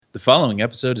following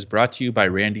episode is brought to you by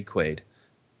Randy Quaid.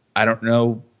 I don't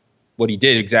know what he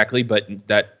did exactly, but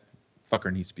that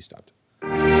fucker needs to be stopped.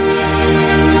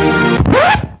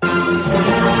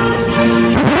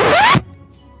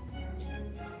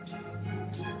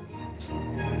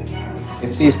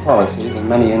 If these policies, in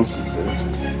many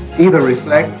instances, either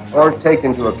reflect or take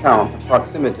into account the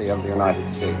proximity of the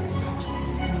United States.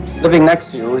 Living next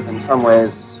to you is in some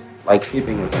ways like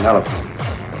sleeping with an elephant.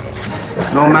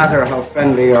 No matter how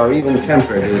friendly or even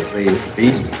tempered is the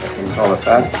beast, if I can call it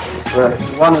that,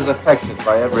 one is affected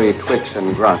by every twitch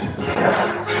and grunt.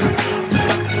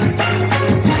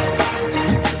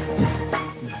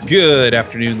 Good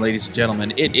afternoon, ladies and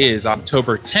gentlemen. It is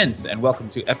October 10th, and welcome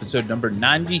to episode number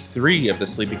 93 of the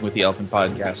Sleeping with the Elephant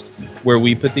podcast, where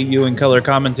we put the U in color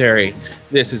commentary.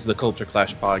 This is the Culture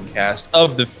Clash podcast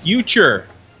of the future.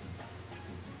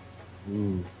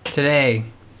 Ooh. Today.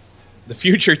 The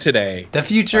future today. The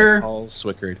future. By Paul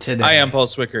Swickard. Today. I am Paul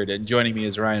Swickard, and joining me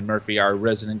is Ryan Murphy, our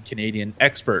resident Canadian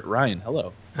expert. Ryan,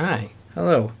 hello. Hi.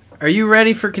 Hello. Are you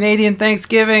ready for Canadian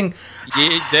Thanksgiving?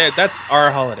 Yeah, that's our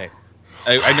holiday.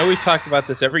 I know we've talked about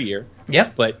this every year.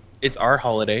 Yep. But it's our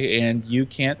holiday, and you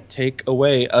can't take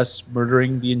away us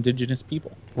murdering the indigenous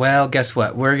people. Well, guess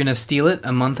what? We're going to steal it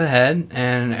a month ahead,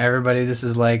 and everybody, this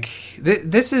is like...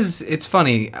 it's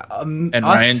funny.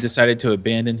 Ryan decided to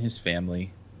abandon his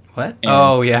family. What?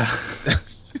 Oh, yeah.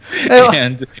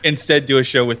 And instead do a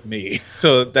show with me.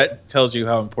 So that tells you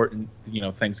how important,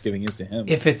 Thanksgiving is to him.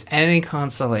 If it's any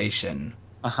consolation,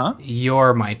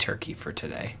 you're my turkey for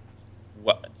today.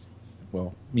 What?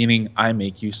 Well, meaning I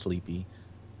make you sleepy.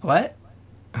 What?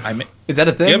 Is that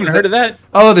a thing? You haven't heard of that?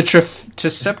 Oh, the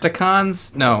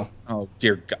Tricepticons? No. Oh,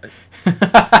 dear God.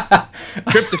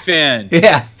 Tryptophan.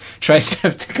 Yeah.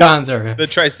 Tricepticons are... The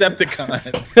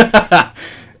Tricepticons.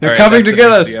 They're coming to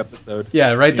get us. The episode.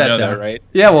 Yeah, write that down. That, right?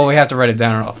 Yeah, well, we have to write it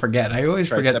down or I'll forget. I always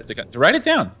forget. Write it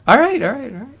down. All right.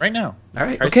 Right now. All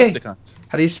right, okay.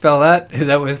 How do you spell that? Is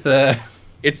that with...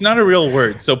 It's not a real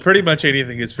word, so pretty much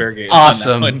anything is fair game.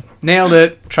 Awesome. Nailed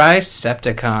it.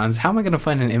 Tricepticons. How am I going to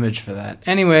find an image for that?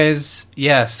 Anyways,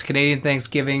 yes, Canadian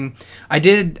Thanksgiving. I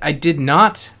did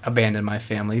not abandon my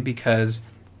family because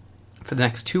for the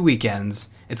next 2 weekends,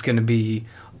 it's going to be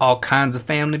all kinds of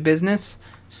family business.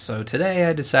 So today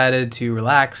I decided to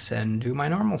relax and do my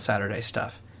normal Saturday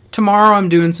stuff. Tomorrow I'm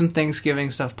doing some Thanksgiving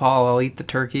stuff, Paul. I'll eat the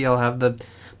turkey. I'll have the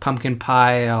pumpkin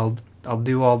pie. I'll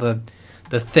do all the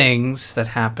things that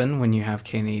happen when you have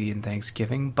Canadian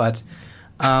Thanksgiving, but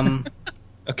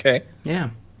okay. Yeah.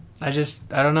 I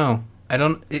don't know.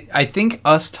 I think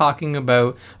us talking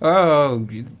about,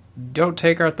 don't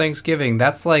take our Thanksgiving,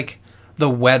 that's like the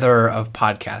weather of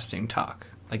podcasting talk.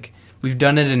 Like, we've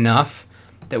done it enough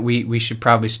that we should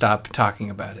probably stop talking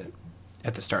about it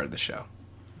at the start of the show.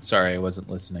 Sorry, I wasn't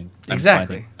listening.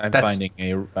 Exactly. I'm finding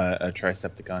a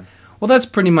Tricepticon. Well, that's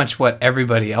pretty much what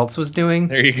everybody else was doing.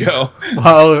 There you go.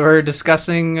 While we were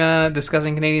discussing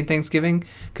Canadian Thanksgiving,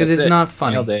 because it's not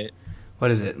funny. Nailed it.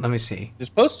 What is it? Let me see.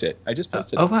 Just post it. I just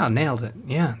posted it. Oh wow, nailed it.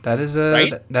 Yeah, that is a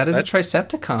right? That's a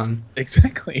Tricepticon.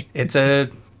 Exactly. It's a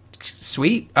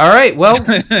sweet. All right, well,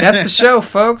 that's the show,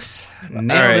 folks.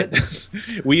 Nailed it.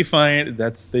 We find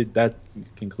that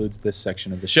concludes this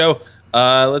section of the show.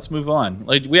 Let's move on.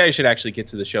 I should actually get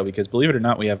to the show because, believe it or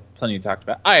not, we have plenty to talk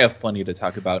about. I have plenty to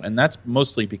talk about, and that's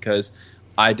mostly because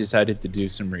I decided to do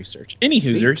some research.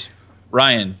 Hoosers,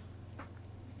 Ryan,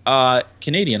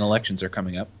 Canadian elections are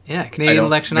coming up. Yeah, Canadian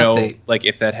election update. Like,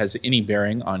 if that has any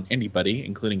bearing on anybody,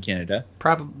 including Canada.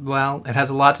 Well, it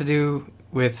has a lot to do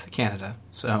with Canada.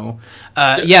 So,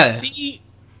 yeah. See,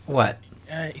 what?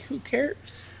 Who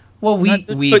cares? Well,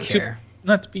 we care.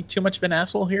 Not to be too much of an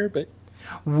asshole here, but.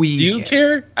 Do you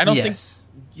care? I don't think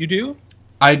you do.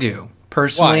 I do.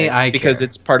 Personally, Why? Because care.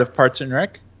 It's part of Parks and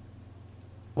Rec?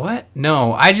 What?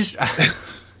 No, I just...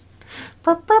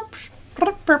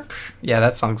 Yeah,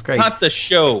 that sounds great. Not the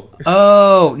show.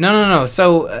 Oh, no.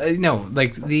 So, no,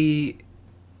 like the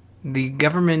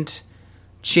government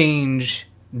change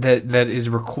that is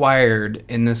required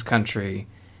in this country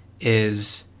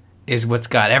is what's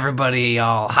got everybody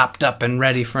all hopped up and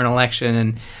ready for an election.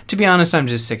 And to be honest, I'm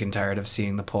just sick and tired of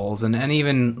seeing the polls. And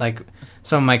even like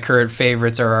some of my current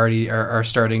favorites are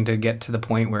starting to get to the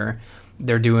point where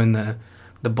they're doing the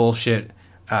bullshit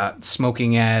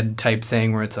smoking ad type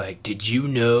thing where it's like, did you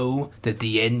know that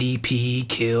the NDP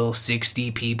kill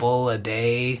 60 people a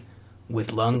day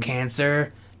with lung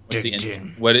cancer? What's the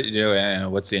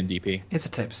NDP? It's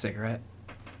a type of cigarette.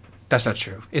 That's not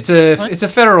true. It's a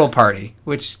federal party,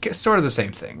 which is sort of the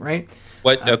same thing, right?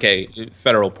 What? Okay,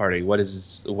 federal party.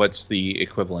 What's the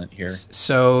equivalent here?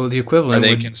 So the Are equivalent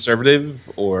they would, conservative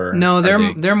or no,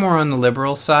 are they're more on the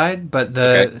liberal side, but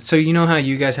Okay. so you know how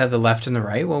you guys have the left and the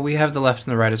right. Well, we have the left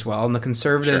and the right as well, and the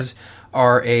conservatives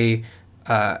are an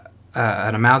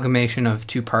amalgamation of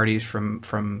two parties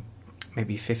from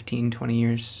maybe 15, 20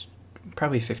 years,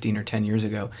 probably 15 or 10 years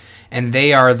ago, and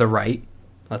they are the right,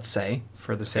 let's say,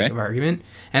 for the sake Okay. of argument.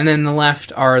 And then the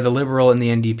left are the Liberal and the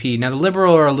NDP. Now, the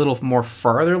Liberal are a little more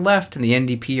farther left, and the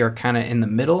NDP are kind of in the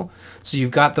middle. So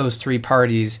you've got those three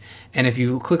parties. And if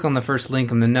you click on the first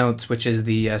link in the notes, which is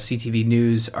the CTV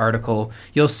News article,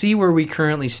 you'll see where we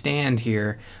currently stand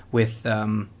here with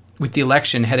the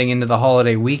election heading into the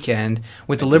holiday weekend,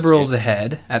 with the Liberals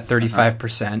ahead at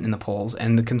 35% in the polls,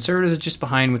 and the Conservatives just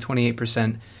behind with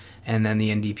 28%, and then the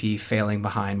NDP failing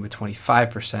behind with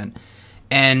 25%.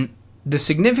 And the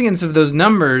significance of those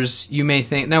numbers, you may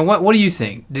think, now what do you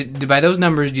think? By those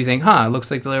numbers, do you think, it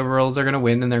looks like the Liberals are going to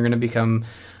win and they're going to become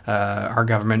our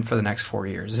government for the next 4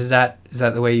 years? Is that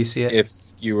the way you see it? If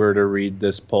you were to read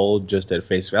this poll just at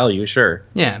face value, sure.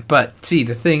 Yeah, but see,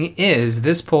 the thing is,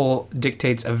 this poll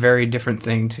dictates a very different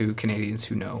thing to Canadians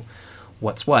who know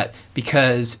what's what.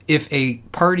 Because if a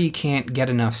party can't get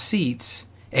enough seats,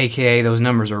 aka those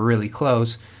numbers are really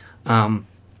close,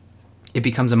 it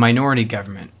becomes a minority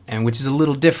government, and which is a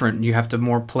little different. You have to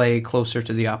more play closer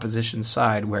to the opposition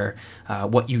side, where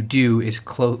what you do is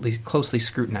closely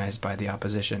scrutinized by the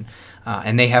opposition,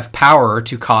 and they have power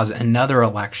to cause another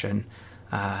election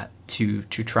to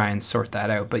try and sort that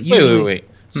out. But usually, Wait.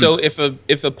 So if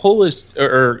a poll is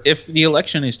or if the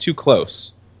election is too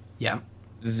close, yeah.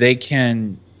 they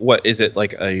can. What is it,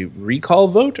 like a recall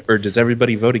vote, or does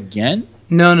everybody vote again?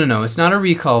 No. It's not a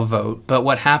recall vote, but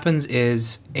what happens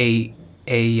is a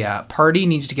party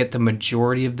needs to get the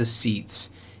majority of the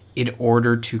seats in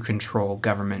order to control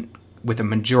government with a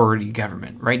majority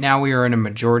government. Right now we are in a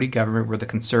majority government where the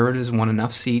Conservatives won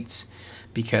enough seats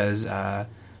because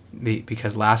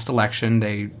last election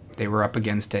they were up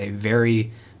against a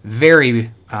very,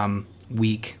 very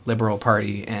weak Liberal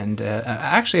Party and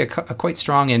actually a quite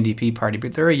strong NDP party,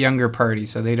 but they're a younger party,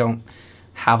 so they don't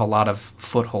have a lot of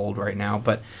foothold right now.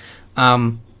 But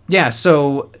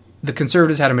so the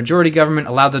Conservatives had a majority government,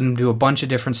 allowed them to do a bunch of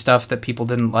different stuff that people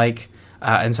didn't like,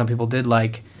 and some people did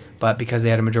like, but because they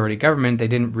had a majority government, they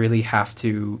didn't really have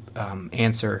to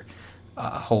answer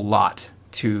a whole lot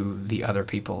to the other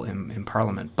people in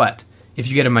Parliament. But if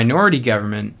you get a minority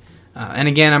government, and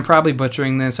again, I'm probably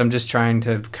butchering this, I'm just trying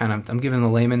to I'm giving the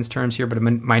layman's terms here, but a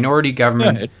minority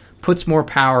government puts more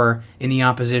power in the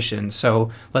opposition.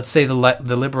 So let's say the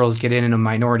Liberals get in a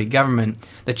minority government,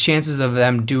 the chances of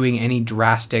them doing any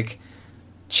drastic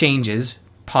changes,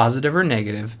 positive or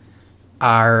negative,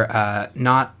 are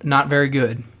not very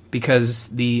good, because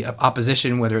the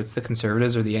opposition, whether it's the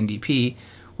Conservatives or the NDP,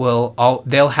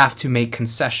 they'll have to make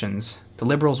concessions. The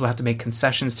Liberals will have to make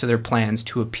concessions to their plans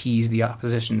to appease the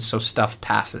opposition so stuff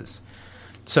passes.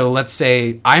 So let's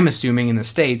say, I'm assuming in the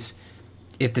States,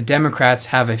 if the Democrats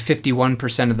have a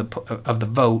 51% of the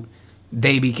vote,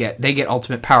 they get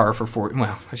ultimate power for 4.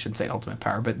 Well, I shouldn't say ultimate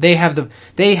power, but they have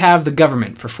the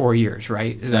government for 4 years,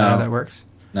 right? Is that how that works?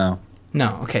 No.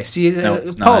 Okay. See, No,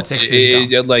 it's politics not. is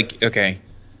dumb. Like, okay.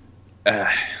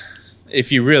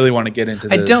 If you really want to get into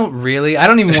I don't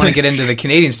even want to get into the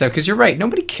Canadian stuff, because you're right.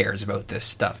 Nobody cares about this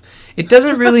stuff. It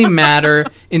doesn't really matter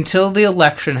until the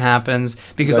election happens,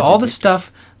 because all the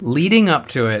stuff leading up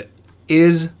to it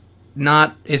is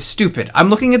stupid. I'm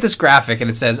looking at this graphic and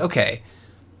it says, okay,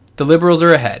 the Liberals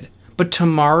are ahead. But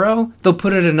tomorrow they'll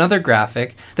put in another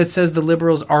graphic that says the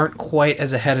Liberals aren't quite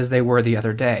as ahead as they were the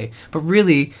other day. But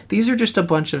really, these are just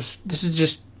this is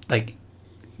just like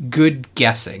good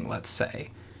guessing, let's say.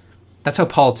 That's how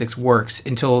politics works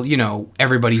until,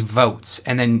 everybody votes.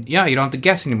 And then, you don't have to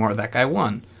guess anymore. That guy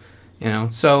won.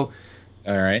 So.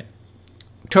 All right.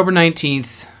 October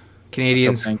 19th,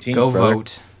 Canadians, October 19th, go brother.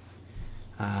 vote.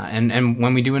 And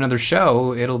when we do another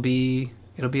show, it'll be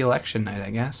election night,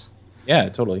 I guess. Yeah,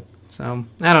 totally. So,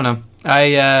 I don't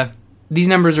know. These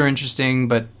numbers are interesting,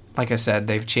 but like I said,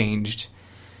 they've changed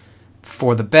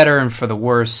for the better and for the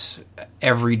worse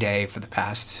every day for the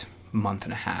past month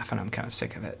and a half, and I'm kind of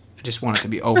sick of it. I just want it to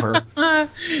be over.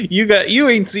 You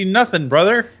ain't seen nothing,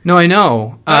 brother. No, I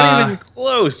know. Not even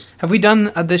close. Have we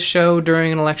done this show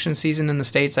during an election season in the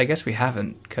States? I guess we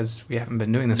haven't, because we haven't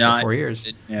been doing this for 4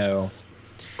 years. No.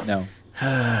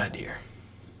 Ah, dear.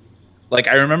 Like,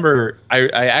 I remember, I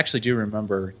actually do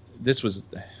remember, this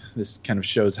kind of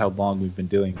shows how long we've been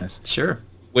doing this. Sure.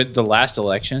 With the last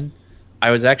election,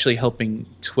 I was actually helping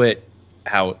Twit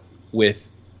out with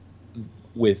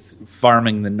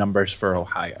farming the numbers for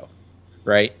Ohio,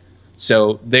 right?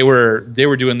 So they were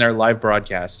doing their live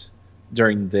broadcast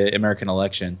during the American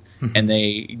election, and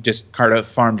they just kind of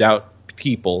farmed out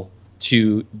people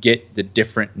to get the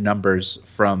different numbers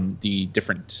from the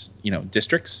different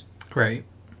districts. Right.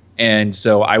 And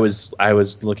so I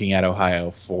was looking at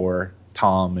Ohio for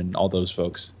Tom and all those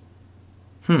folks.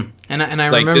 And I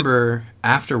Like remember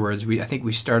afterwards, I think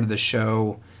we started the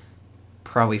show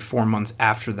probably 4 months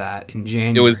after that in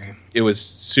January. It was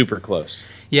super close.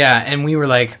 Yeah, and we were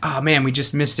like, oh man, we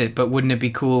just missed it, but wouldn't it be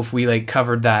cool if we like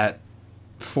covered that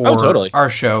for totally. our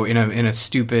show in a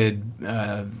stupid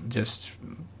just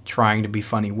trying to be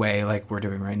funny way like we're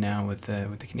doing right now with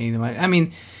the Canadian Light. I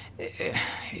mean,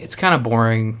 it's kind of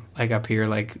boring like up here.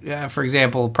 Like for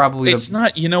example, probably It's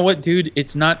not, you know what, dude?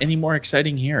 It's not any more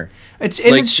exciting here. It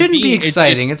shouldn't be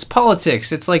exciting. It's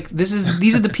politics. It's like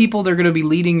these are the people that are going to be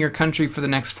leading your country for the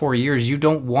next 4 years. You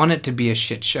don't want it to be a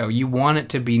shit show. You want it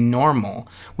to be normal,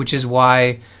 which is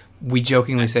why we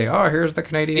jokingly say, "Oh, here's the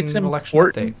Canadian election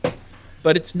update."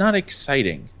 But it's not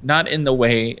exciting. Not in the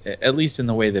way, at least in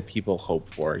the way that people hope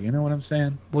for. You know what I'm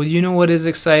saying? Well, you know what is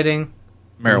exciting?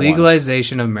 Marijuana.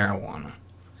 Legalization of marijuana.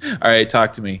 All right,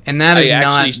 talk to me. And that is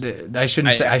I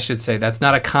should say that's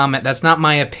not a comment. That's not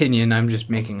my opinion. I'm just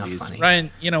making a funny. Ryan,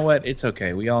 you know what? It's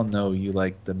okay. We all know you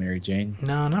like the Mary Jane.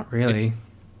 No, not really.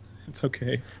 It's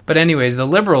okay. But anyways, the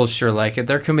Liberals sure like it.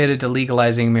 They're committed to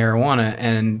legalizing marijuana,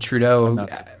 and Trudeau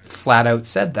flat out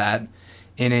said that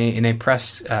in a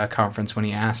press conference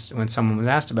when someone was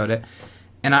asked about it.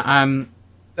 And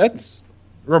that's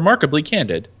remarkably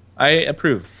candid. I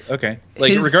approve. Okay.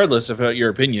 Regardless of your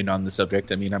opinion on the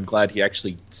subject, I mean, I'm glad he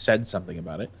actually said something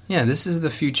about it. Yeah, this is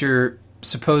the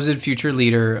supposed future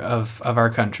leader of our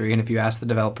country. And if you ask the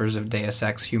developers of Deus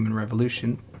Ex Human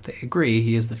Revolution, they agree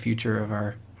he is the future of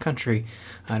our country.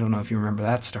 I don't know if you remember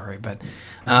that story, but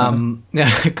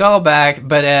call back.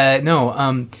 But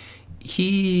no,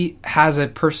 he has a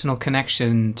personal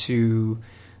connection to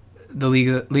the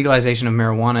legalization of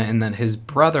marijuana, and that his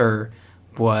brother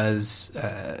was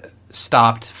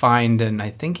stopped, fined, and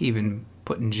I think even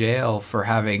put in jail for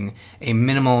having a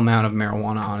minimal amount of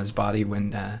marijuana on his body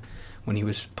when he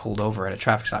was pulled over at a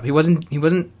traffic stop. He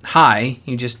wasn't high.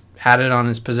 He just had it on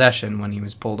his possession when he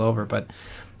was pulled over. But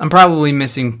I'm probably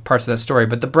missing parts of that story.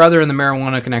 But the brother and the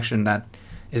marijuana connection, that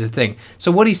is a thing.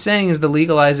 So what he's saying is the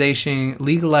legalizing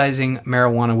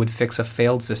marijuana would fix a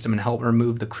failed system and help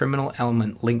remove the criminal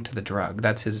element linked to the drug.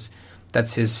 That's his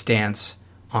stance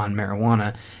on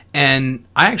marijuana. And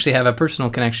I actually have a personal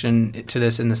connection to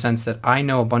this in the sense that I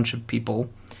know a bunch of people,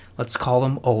 let's call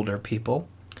them older people,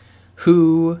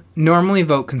 who normally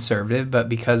vote conservative, but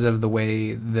because of the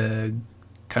way the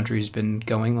country's been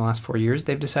going the last 4 years,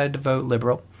 they've decided to vote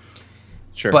liberal.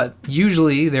 Sure. But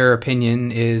usually their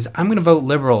opinion is, I'm going to vote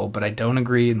liberal, but I don't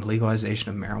agree in the legalization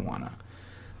of marijuana.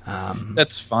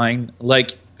 That's fine.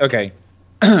 Like, okay,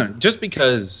 just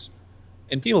because,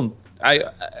 and people,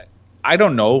 I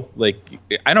don't know. Like,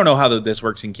 I don't know how this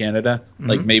works in Canada. Mm-hmm.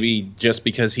 Like, maybe just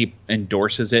because he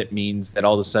endorses it means that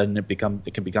all of a sudden it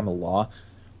can become a law.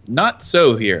 Not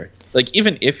so here. Like,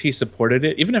 even if he supported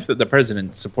it, even if the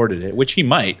president supported it, which he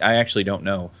might, I actually don't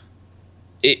know.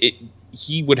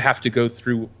 He would have to go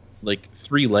through like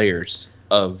 3 layers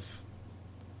of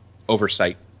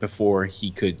oversight before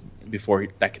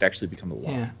that could actually become a law.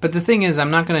 Yeah, but the thing is,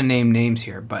 I'm not going to name names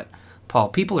here, but Paul,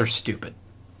 people are stupid.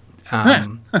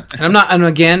 And I'm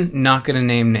again not going to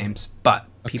name names, but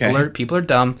people are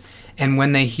dumb, and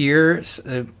when they hear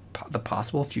the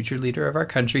possible future leader of our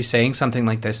country saying something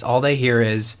like this, all they hear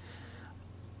is,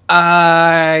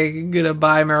 I'm gonna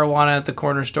buy marijuana at the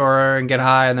corner store and get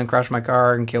high and then crash my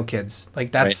car and kill kids.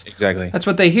 Like that's right, exactly. That's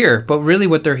what they hear. But really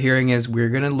what they're hearing is, we're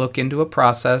gonna look into a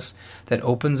process that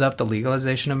opens up the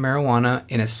legalization of marijuana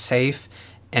in a safe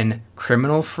and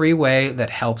criminal-free way that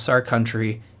helps our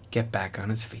country get back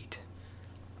on its feet.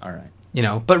 All right.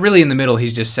 But really in the middle,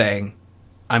 he's just saying,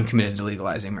 I'm committed to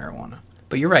legalizing marijuana.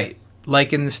 But you're right.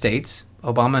 Like in the States,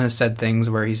 Obama has said things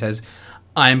where he says,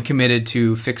 I'm committed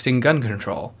to fixing gun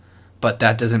control. But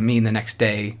that doesn't mean the next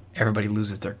day everybody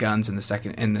loses their guns and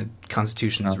the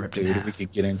Constitution is ripped in half. We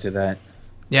could get into that.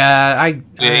 Yeah,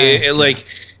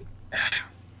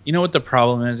 you know what the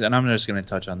problem is, and I'm just going to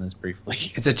touch on this briefly.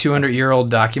 It's a 200-year-old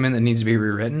document that needs to be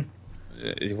rewritten.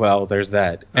 Well, there's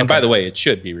that. And by the way, it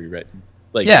should be rewritten.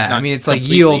 It's like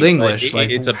ye old English.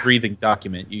 It's a breathing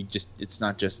document. It's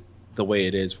not just the way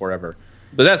it is forever.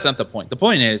 But that's not the point. The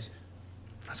point is,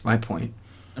 that's my point.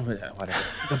 Whatever.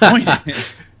 The point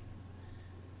is,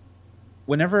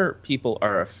 whenever people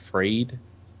are afraid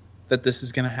that this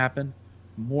is going to happen,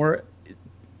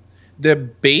 the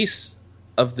base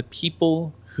of the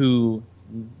people who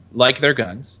like their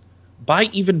guns, buy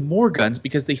even more guns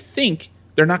because they think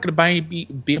they're not going to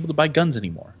be able to buy guns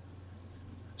anymore.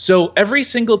 So every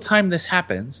single time this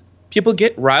happens, people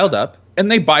get riled up and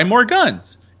they buy more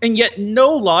guns. And yet no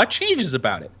law changes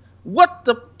about it. What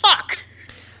the fuck?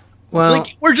 Well, like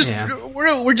we're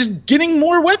just getting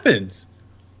more weapons.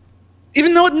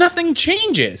 Even though nothing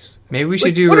changes. Maybe we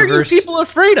should do what reverse. What are you people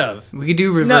afraid of? We could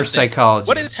do reverse Nothing. psychology.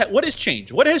 What has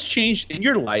changed? What has changed in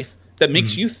your life that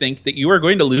makes you think that you are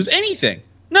going to lose anything?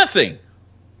 Nothing.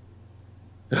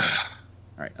 All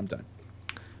right, I'm done.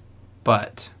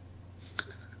 But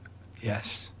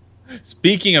yes.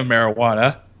 Speaking of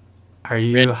marijuana, Are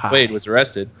you Randy high? Quaid was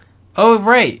arrested. Oh,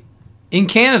 right. In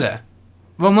Canada.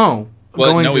 Well, no.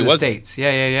 Well, going no, to he the wasn't. States.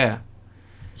 Yeah.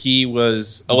 He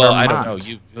was. Oh, well, I don't know. Vermont.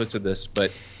 You posted this,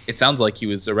 but it sounds like he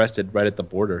was arrested right at the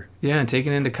border. Yeah, and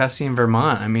taken into custody in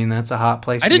Vermont. I mean, that's a hot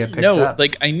place I to get didn't picked know. up.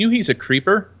 Like, I knew he's a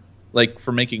creeper, like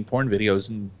for making porn videos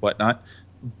and whatnot,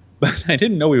 but I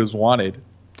didn't know he was wanted.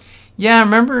 Yeah, I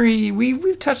remember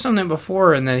we've touched on it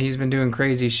before, and that he's been doing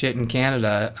crazy shit in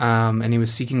Canada, and he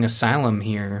was seeking asylum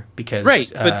here because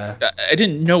Right, but I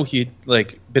didn't know he'd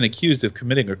like been accused of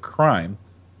committing a crime.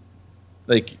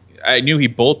 Like, I knew he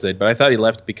bolted, but I thought he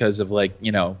left because of like,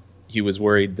 you know, he was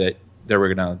worried that they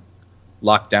were gonna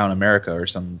lock down America or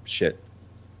some shit.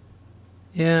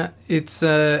 yeah, it's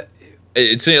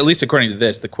It's at least according to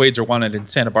this, the Quaids are wanted in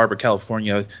Santa Barbara,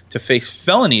 California, to face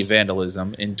felony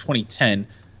vandalism in 2010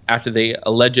 after they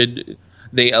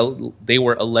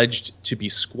were alleged to be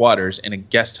squatters in a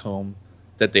guest home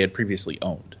that they had previously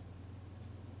owned.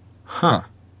 huh.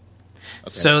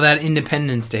 So that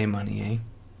Independence Day money, eh?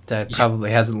 That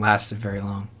probably hasn't lasted very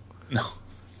long. No,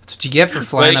 That's what you get for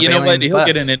flying but up you know what? aliens'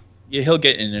 butts. He'll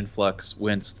get an influx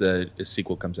once the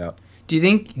sequel comes out. Do you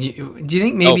think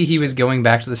maybe he was going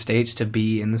back to the States to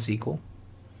be in the sequel?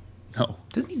 No,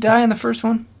 Didn't he die in the first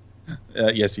one?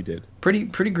 yes, he did. Pretty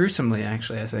gruesomely,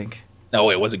 actually, I think. No,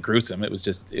 it wasn't gruesome. It was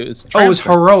just Oh, it was triumphant.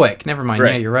 heroic. Never mind.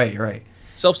 Right. Yeah, you're right.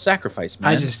 Self-sacrifice,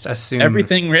 man. I just assumed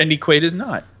everything Randy Quaid is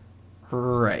not.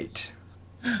 Right.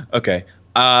 Okay,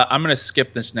 I'm gonna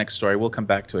skip this next story. We'll come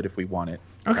back to it if we want it.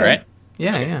 Okay. All right.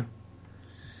 Yeah, Okay. yeah.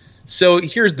 So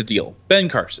here's the deal: Ben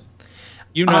Carson.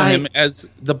 You know him as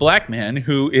the black man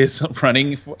who is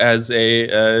running as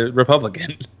a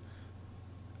Republican.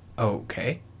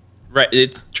 Okay. Right?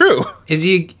 It's true. Is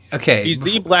he okay? He's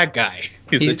the black guy.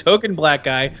 He's the token black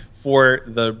guy for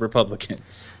the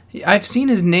Republicans. I've seen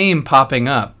his name popping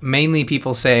up. Mainly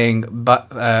people saying,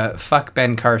 "But fuck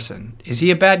Ben Carson." Is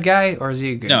he a bad guy or is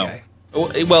he a good No. guy?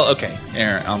 Well, okay,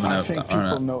 Aaron.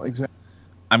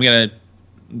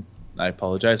 I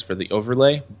apologize for the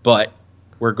overlay, but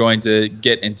we're going to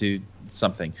get into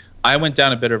something. I went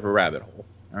down a bit of a rabbit hole.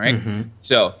 All right. Mm-hmm.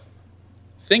 So,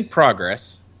 Think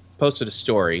Progress posted a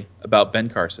story about Ben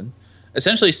Carson,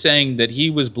 essentially saying that he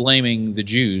was blaming the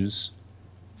Jews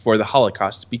for the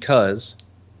Holocaust because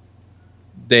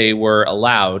they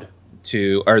allowed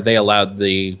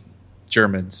the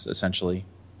Germans essentially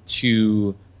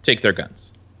to take their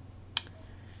guns.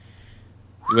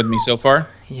 You with me so far?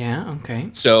 Yeah. Okay.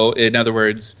 So, in other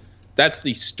words, that's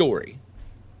the story.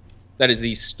 That is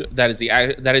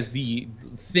the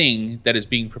thing that is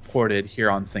being purported here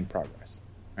on Think Progress,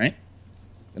 right?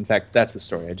 In fact, that's the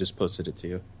story. I just posted it to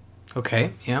you.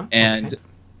 Okay. Yeah. And okay.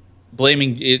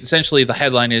 blaming, essentially, the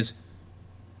headline is,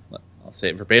 I'll say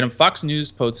it verbatim: Fox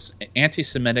News posts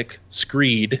anti-Semitic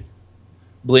screed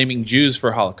blaming Jews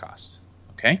for Holocaust.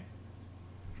 Okay,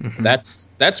 that's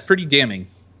pretty damning,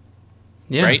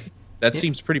 Yeah. right? That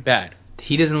seems pretty bad.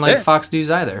 He doesn't like Yeah. Fox News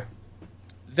either.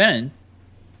 Then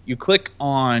you click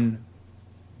on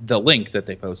the link that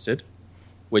they posted,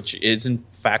 which does in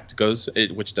fact go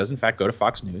to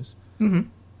Fox News,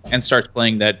 and starts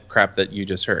playing that crap that you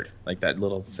just heard, like that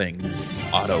little thing,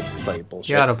 autoplay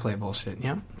bullshit. Yeah, autoplay bullshit.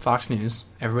 Yeah. Fox News.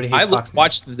 Everybody hates I Fox News.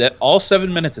 watched all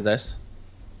 7 minutes of this,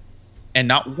 and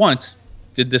not once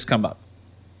did this come up.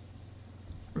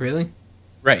 Really?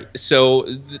 Right. So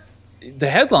the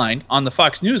headline on the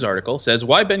Fox News article says,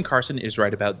 "Why Ben Carson is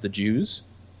right about the Jews,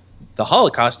 the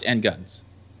Holocaust, and guns."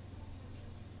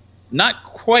 Not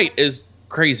quite as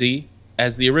crazy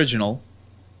as the original,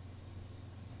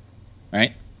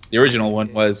 right? The original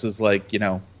one was like, you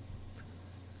know.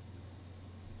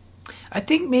 I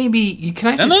think maybe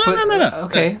can I just No.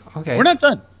 Okay. We're not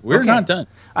done. We're Okay. not done.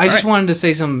 I All just right. wanted wanted to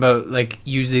say something about like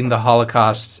using the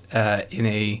Holocaust in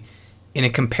a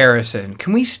comparison.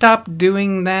 Can we stop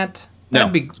doing that?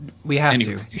 No. We have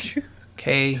Anyway. to.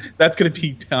 Okay. That's going to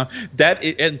be down.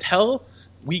 Until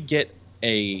we get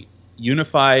a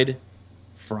unified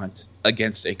front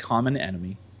against a common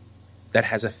enemy that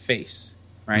has a face,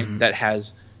 right? That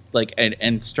has like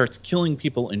and starts killing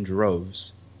people in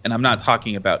droves, and I'm not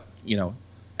talking about, you know,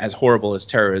 as horrible as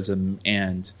terrorism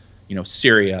and, you know,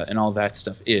 Syria and all that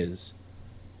stuff is.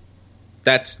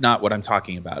 That's not what I'm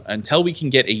talking about. Until we can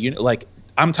get a unit, like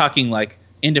I'm talking like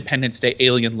Independence Day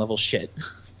alien level shit.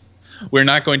 We're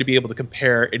not going to be able to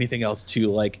compare anything else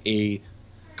to like a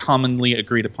commonly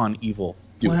agreed upon evil.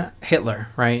 What? Hitler,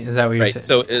 right? Is that what you're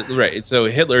saying? So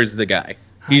Hitler is the guy.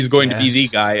 He's going to be the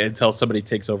guy until somebody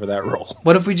takes over that role.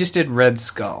 What if we just did Red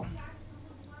Skull?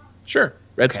 Sure.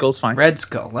 Red Skull's fine. Red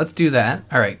Skull. Let's do that.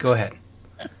 All right, go ahead.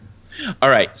 All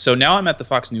right. So now I'm at the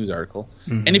Fox News article.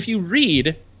 Mm-hmm. And if you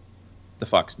read the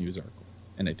Fox News article,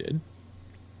 and I did.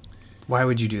 Why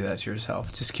would you do that to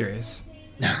yourself? Just curious.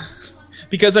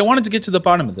 Because I wanted to get to the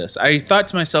bottom of this. I thought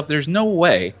to myself, there's no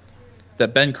way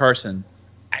that Ben Carson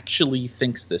actually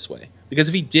thinks this way. Because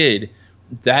if he did,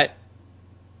 that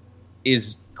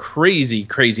is crazy,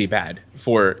 crazy bad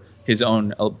for his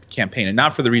own campaign, and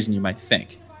not for the reason you might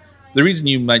think. The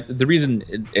reason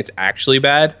it's actually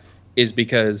bad is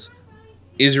because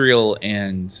Israel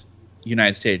and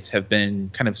United States have been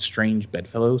kind of strange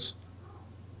bedfellows,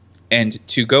 and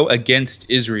to go against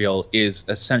Israel is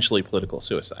essentially political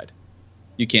suicide.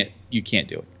 You can't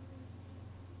do it.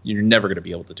 You're never going to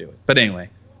be able to do it. But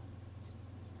anyway,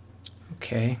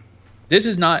 okay, this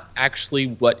is not actually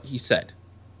what he said,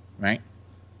 right?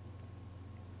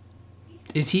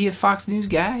 Is he a Fox News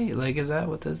guy? Like, is that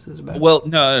what this is about? Well,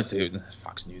 no, dude,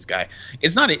 Fox News guy.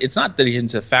 It's not that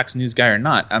he's a Fox News guy or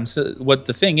not. What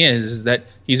the thing is that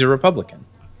he's a Republican.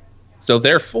 So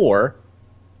therefore,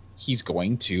 he's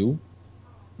going to,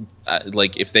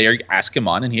 like, if they ask him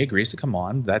on and he agrees to come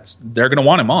on, they're going to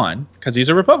want him on because he's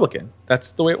a Republican.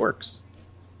 That's the way it works.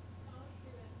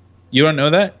 You don't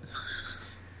know that?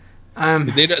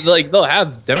 They'll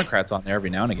have Democrats on there every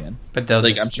now and again, but they'll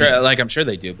I'm sure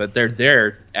they do. But they're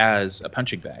there as a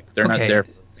punching bag. They're not there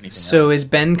for anything so else. Is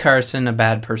Ben Carson a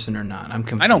bad person or not? I'm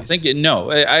confused. I don't think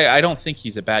I don't think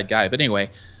he's a bad guy. But anyway,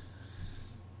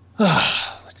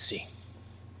 let's see.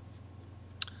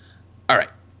 All right.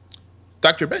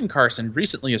 Dr. Ben Carson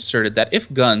recently asserted that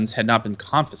if guns had not been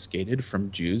confiscated from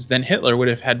Jews, then Hitler would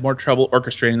have had more trouble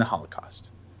orchestrating the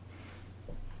Holocaust.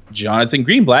 Jonathan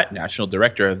Greenblatt, national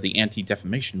director of the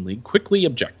Anti-Defamation League, quickly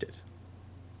objected.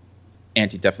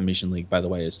 Anti-Defamation League, by the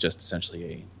way, is just essentially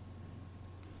a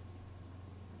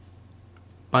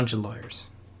bunch of lawyers.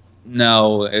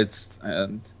 No, it's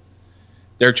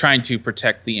they're trying to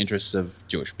protect the interests of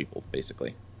Jewish people,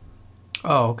 basically.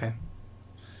 Oh, okay.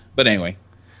 But anyway.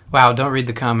 Wow, don't read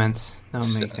the comments.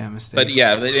 Don't make that mistake. But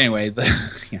anyway,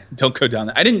 don't go down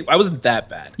that. I wasn't that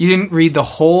bad. You didn't read the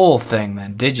whole thing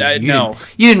then, did you? No.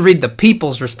 You didn't read the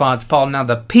people's response, Paul. Now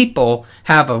the people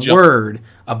have a word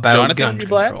about Jonathan gun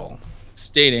control.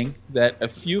 Stating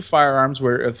that few firearms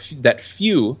were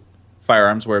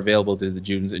available to the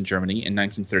Jews in Germany in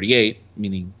 1938,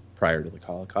 meaning prior to the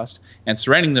Holocaust, and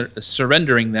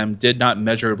surrendering them did not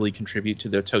measurably contribute to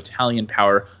the totalitarian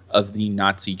power of the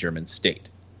Nazi German state.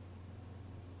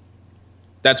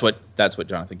 That's what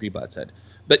Jonathan Greenblatt said.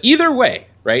 But either way,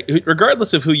 right,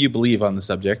 regardless of who you believe on the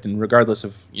subject and regardless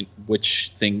of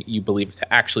which thing you believe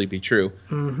to actually be true,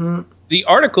 the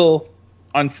article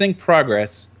on Think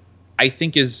Progress, I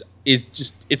think, is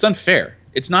just, it's unfair.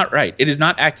 It's not right. It is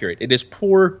not accurate. It is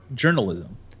poor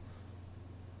journalism.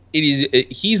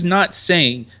 He's not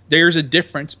saying, there's a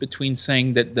difference between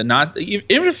saying that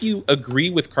even if you agree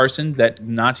with Carson that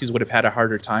Nazis would have had a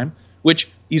harder time, which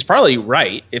he's probably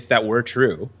right if that were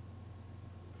true.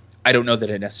 I don't know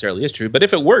that it necessarily is true, but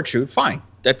if it were true, fine.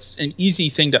 That's an easy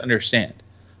thing to understand.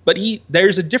 But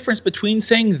there's a difference between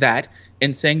saying that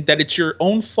and saying that it's your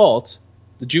own fault,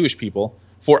 the Jewish people,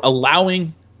 for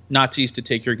allowing Nazis to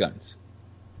take your guns.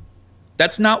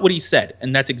 That's not what he said,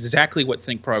 and that's exactly what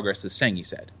Think Progress is saying he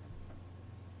said.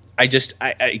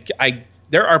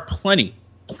 There are plenty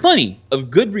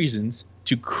of good reasons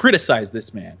to criticize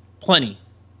this man. Plenty.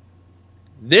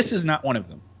 This is not one of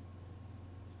them.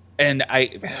 And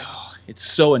it's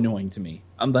so annoying to me.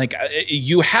 I'm like,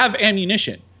 you have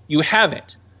ammunition. You have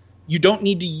it. You don't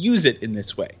need to use it in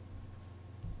this way.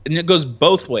 And it goes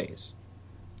both ways.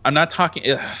 I'm not talking...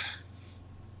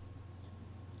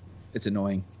 It's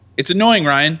annoying. It's annoying,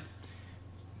 Ryan.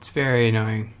 It's very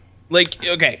annoying. Like,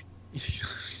 okay.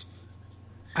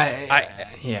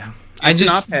 Yeah. It's an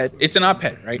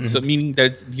op-ed, right? Mm-hmm. So meaning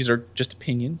that these are just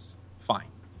opinions. Fine.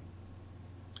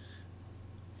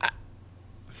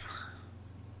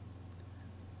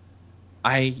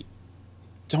 I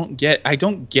don't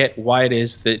get why it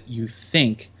is that you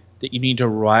think that you need to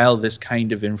rile this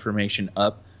kind of information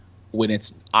up when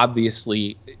it's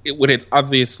obviously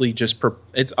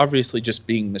just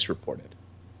being misreported.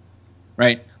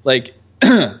 right? Like,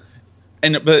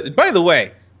 but by the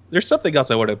way, there's something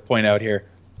else I want to point out here.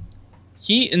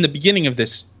 In the beginning of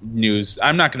this news,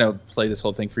 I'm not going to play this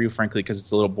whole thing for you, frankly, because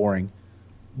it's a little boring.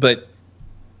 But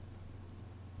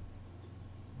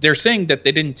they're saying that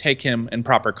they didn't take him in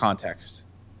proper context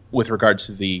with regards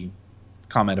to the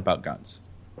comment about guns.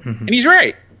 Mm-hmm. And he's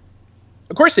right.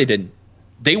 Of course they didn't.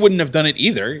 They wouldn't have done it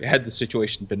either had the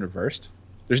situation been reversed.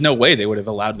 There's no way they would have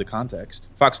allowed the context.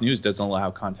 Fox News doesn't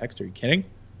allow context. Are you kidding?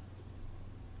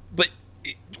 But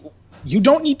you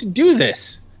don't need to do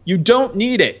this. You don't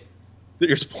need it.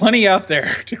 There's plenty out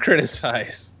there to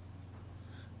criticize.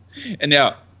 And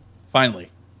now,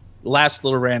 finally, last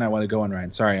little rant I want to go on,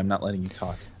 Ryan. Sorry, I'm not letting you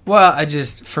talk. Well,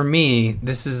 for me,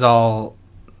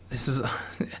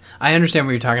 I understand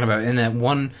what you're talking about, in that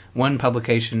one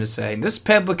publication is saying, this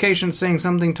publication is saying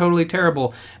something totally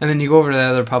terrible, and then you go over to the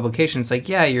other publication, it's like,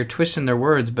 yeah, you're twisting their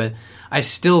words, but I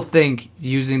still think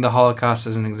using the Holocaust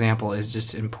as an example is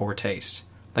just in poor taste.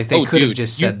 Like, they could have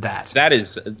just said that.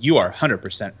 You are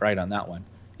 100% right on that one.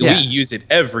 Yeah. We use it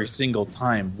every single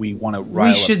time we want to rile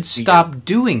We up should stop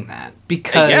doing that,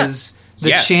 because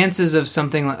the chances of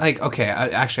something okay,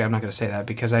 actually, I'm not going to say that,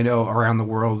 because I know around the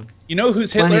world... You know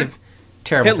who's Hitler?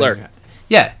 Terrible Hitler. things.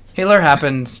 Yeah, Hitler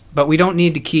happened, but we don't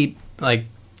need to keep,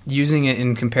 using it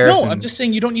in comparison. No, I'm just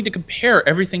saying you don't need to compare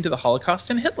everything to the Holocaust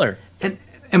and Hitler.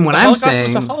 And what I'm saying... The Holocaust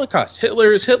was a Holocaust.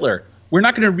 Hitler is Hitler. We're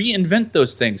not going to reinvent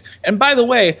those things. And by the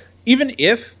way, even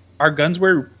if our guns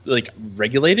were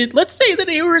regulated, let's say that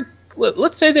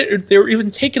they were even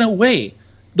taken away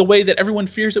the way that everyone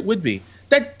fears it would be.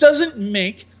 That doesn't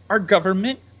make our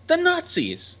government the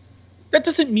Nazis. That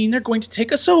doesn't mean they're going to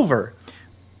take us over.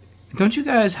 Don't you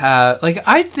guys have...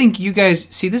 I think you guys...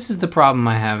 See, this is the problem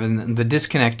I have and the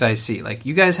disconnect I see.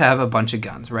 You guys have a bunch of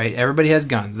guns, right? Everybody has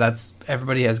guns.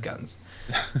 Everybody has guns.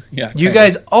 Yeah. You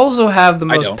guys also have the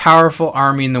most powerful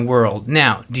army in the world.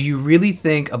 Now, do you really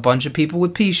think a bunch of people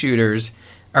with pea shooters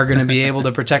are going to be able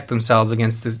to protect themselves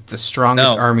against the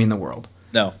strongest army in the world?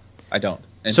 No, I don't.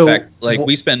 In fact,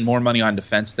 we spend more money on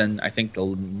defense than I think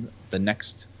the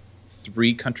next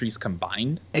 3 countries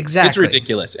combined. Exactly. It's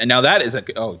ridiculous. And now that is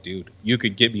dude, you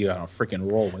could get me on a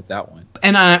freaking roll with that one.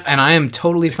 And I am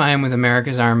totally fine with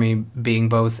America's army being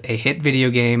both a hit video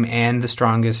game and the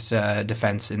strongest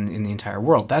defense in the entire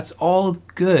world. That's all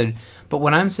good. But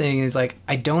what I'm saying is,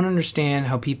 I don't understand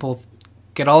how people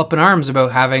get all up in arms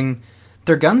about having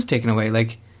their guns taken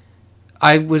away.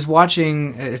 I was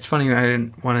watching, it's funny, I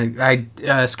didn't want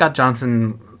to, Scott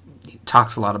Johnson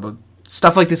talks a lot about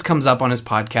stuff like this, comes up on his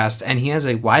podcast, and he has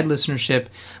a wide listenership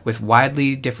with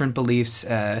widely different beliefs,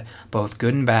 both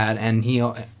good and bad, and he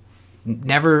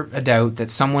never a doubt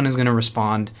that someone is going to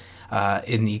respond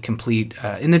in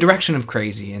the direction of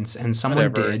crazy, and someone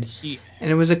Whatever. did.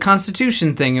 And it was a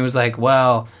Constitution thing. It was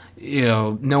no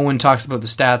one talks about the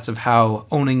stats of how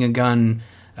owning a gun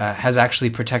has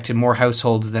actually protected more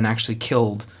households than actually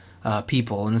killed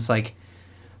people, and it's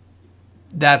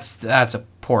that's a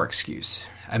poor excuse.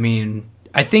 I mean,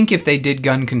 I think if they did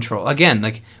gun control, again,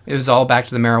 it was all back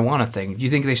to the marijuana thing. Do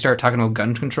you think they start talking about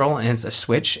gun control and it's a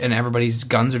switch and everybody's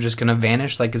guns are just going to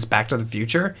vanish like it's Back to the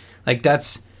Future?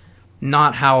 That's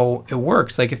not how it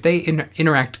works. If they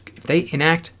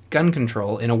enact gun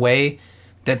control in a way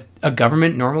that a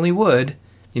government normally would,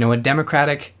 a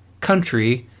democratic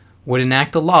country would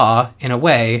enact a law in a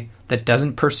way that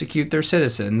doesn't persecute their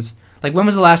citizens. When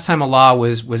was the last time a law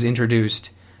was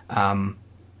introduced?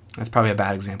 That's probably a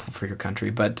bad example for your country,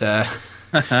 but...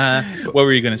 What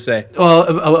were you going to say?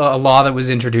 Well, a law that was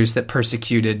introduced that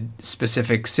persecuted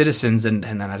specific citizens, and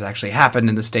that has actually happened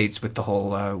in the States with the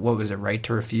whole, what was it, right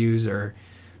to refuse, or...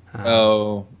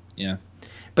 yeah.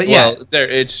 But yeah... Well,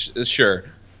 it's sure.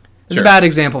 It's a bad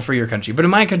example for your country. But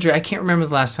in my country, I can't remember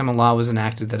the last time a law was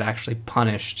enacted that actually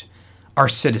punished our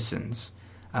citizens.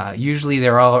 Usually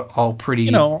they're all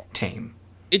pretty tame.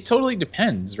 It totally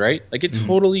depends, right?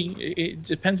 It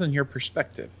depends on your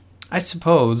perspective. I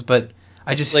suppose, but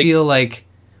I just feel like...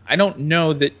 I don't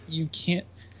know that you can't...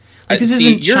 this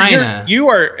isn't China. You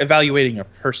are evaluating a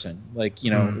person,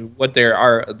 what they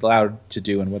are allowed to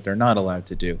do and what they're not allowed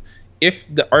to do.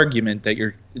 If the argument that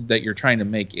you're trying to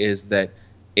make is that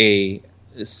a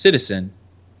citizen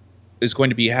is going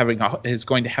to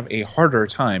have a harder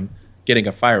time getting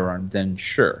a firearm, then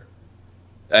sure.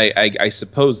 I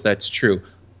suppose that's true.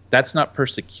 That's not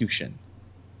persecution.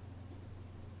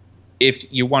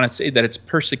 If you want to say that it's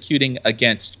persecuting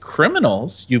against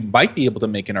criminals, you might be able to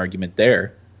make an argument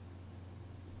there.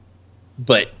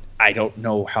 But I don't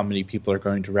know how many people are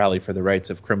going to rally for the rights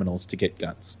of criminals to get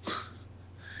guns.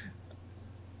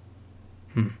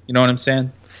 You know what I'm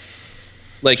saying?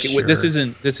 Like Sure. this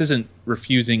isn't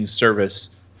refusing service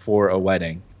for a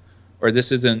wedding, or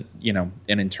this isn't an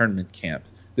internment camp.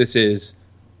 This is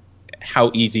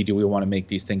how easy do we want to make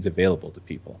these things available to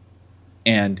people,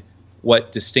 and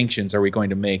what distinctions are we going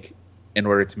to make in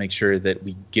order to make sure that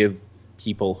we give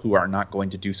people who are not going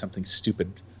to do something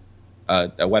stupid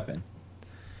a weapon.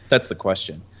 That's the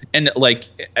question. And like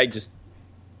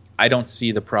I don't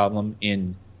see the problem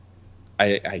in.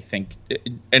 I think,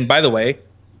 and by the way,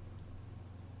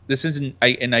 this isn't.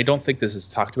 I don't think this is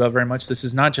talked about very much. This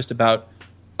is not just about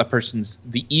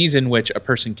the ease in which a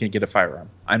person can get a firearm.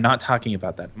 I'm not talking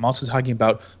about that. I'm also talking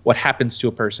about what happens to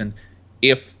a person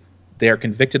if they are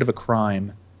convicted of a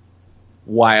crime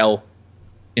while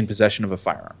in possession of a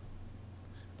firearm.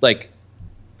 Like,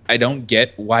 I don't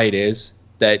get why it is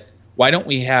that. Why don't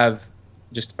we have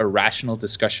just a rational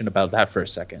discussion about that for a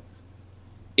second?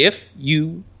 If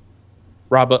you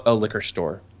rob a liquor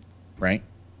store, right?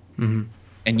 Mm-hmm.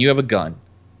 And you have a gun,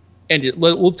 and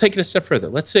we'll take it a step further.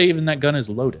 Let's say even that gun is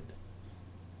loaded,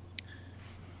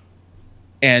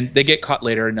 and they get caught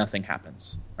later and nothing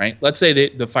happens, right? Let's say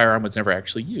the firearm was never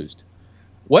actually used.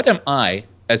 What am I,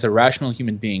 as a rational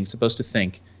human being, supposed to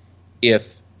think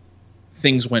if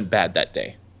things went bad that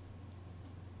day?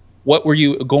 What were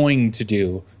you going to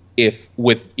do if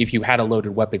you had a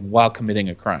loaded weapon while committing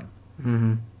a crime?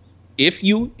 Mm-hmm. If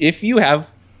you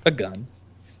have a gun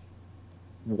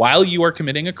while you are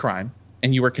committing a crime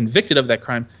and you are convicted of that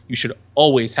crime, you should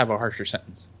always have a harsher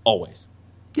sentence. Always.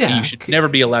 Yeah. And you should never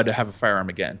be allowed to have a firearm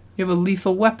again. You have a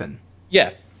lethal weapon.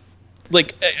 Yeah.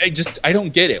 Like, I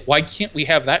don't get it. Why can't we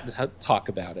have that talk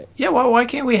about it? Yeah, well, why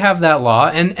can't we have that law?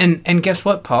 And guess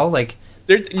what, Paul? Like,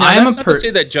 that's not to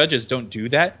say that judges don't do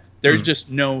that. There's just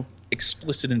no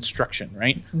explicit instruction,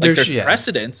 right? Like there's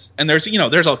precedents, and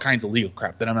there's all kinds of legal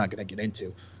crap that I'm not going to get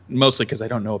into, mostly because I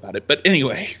don't know about it. But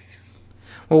anyway.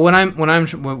 Well,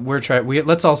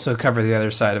 let's also cover the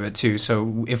other side of it too.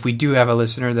 So if we do have a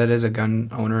listener that is a gun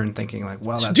owner and thinking like,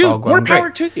 well, that's all more going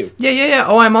power great. to you. Yeah.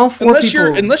 Oh, I'm all for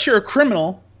people. Unless you're a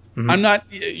criminal, I'm not.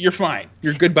 You're fine.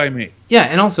 You're good by me. Yeah,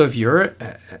 and also if you're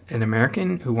an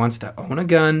American who wants to own a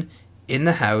gun in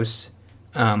the house,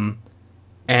 and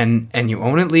you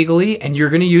own it legally, and you're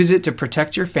going to use it to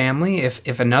protect your family.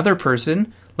 If another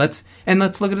person, let's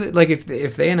look at it like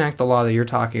if they enact the law that you're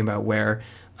talking about, where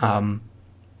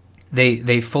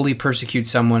they fully persecute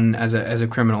someone as a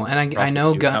criminal, and I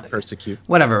know not persecute.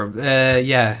 Whatever.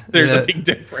 Yeah, there's a big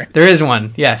difference. There is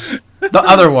one. Yes, the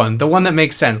other one, the one that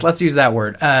makes sense. Let's use that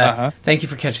word. Thank you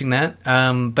for catching that.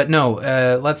 But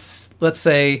no, let's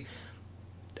say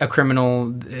a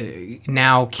criminal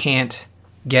now can't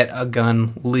get a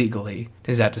gun legally.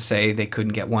 Is that to say they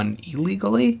couldn't get one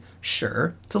illegally?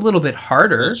 Sure. It's a little bit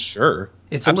harder. Well, sure.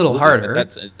 It's absolutely a little harder.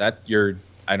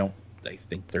 I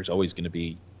think there's always going to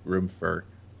be room for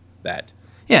that.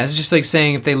 Yeah, it's just like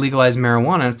saying if they legalize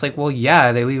marijuana, it's like, well,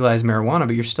 yeah, they legalize marijuana,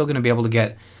 but you're still going to be able to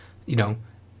get,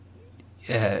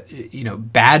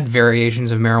 bad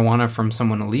variations of marijuana from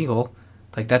someone illegal.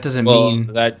 Like that doesn't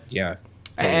mean that. Yeah.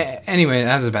 Totally. Anyway,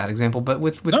 that's a bad example. But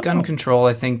with gun control,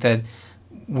 I think that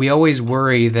we always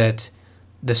worry that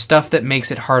the stuff that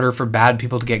makes it harder for bad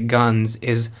people to get guns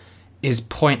is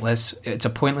pointless. It's a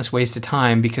pointless waste of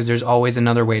time because there's always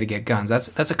another way to get guns.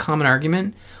 That's a common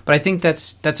argument, but I think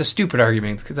that's a stupid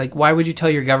argument. Cause like, why would you tell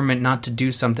your government not to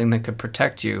do something that could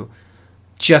protect you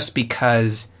just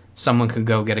because someone could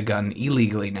go get a gun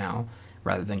illegally now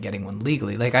rather than getting one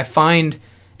legally? Like, I find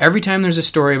every time there's a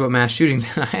story about mass shootings,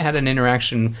 I had an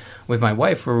interaction with my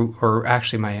wife or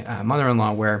actually my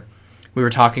mother-in-law where we were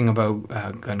talking about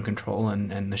gun control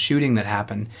and the shooting that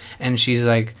happened, and she's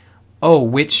like, "Oh,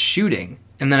 which shooting?"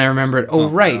 And then I remembered,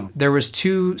 right, there was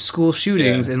 2 school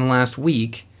shootings in the last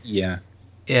week. Yeah.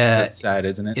 That's sad,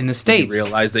 isn't it? In the States. You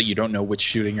realize that you don't know which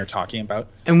shooting you're talking about.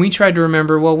 And we tried to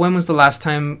remember, well, when was the last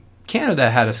time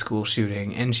Canada had a school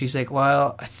shooting? And she's like,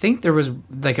 well, I think there was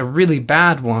like a really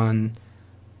bad one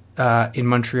in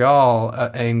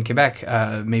Montreal, in Quebec,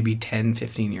 maybe 10,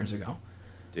 15 years ago.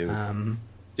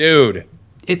 Dude.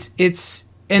 It's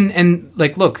and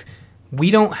like, look,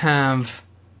 we have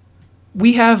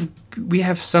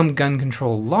some gun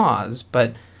control laws,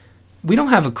 but we don't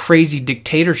have a crazy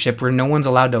dictatorship where no one's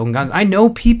allowed to own guns. I know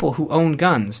people who own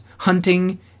guns,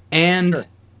 hunting and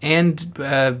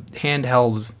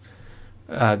handheld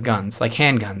guns, like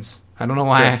handguns. I don't know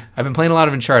why. Sure. I've been playing a lot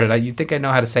of Uncharted. You'd think I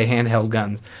know how to say handheld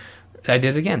guns. I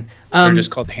did again. They're just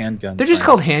called handguns. They're just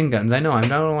called handguns. I know. I don't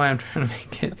know why I'm trying to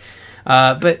make it.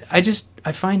 But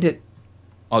I find it.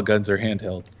 All guns are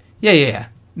handheld. Yeah.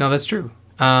 No, that's true.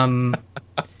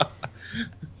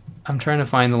 I'm trying to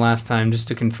find the last time just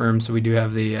to confirm, so we do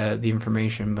have the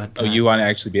information. But Oh, you want to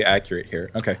actually be accurate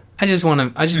here? Okay. I just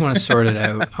want to sort it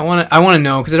out. I want to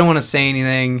know because I don't want to say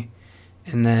anything.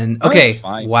 And then okay, that's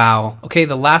fine. wow, okay.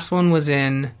 The last one was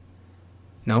in.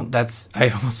 No, I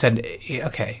almost said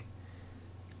okay.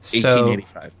 So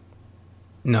 1885.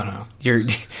 no,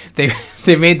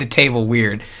 they made the table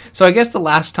weird. So I guess the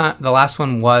last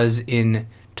one was in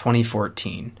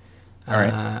 2014. All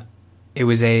right. It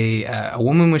was a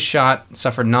woman was shot,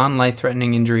 suffered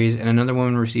non-life-threatening injuries, and another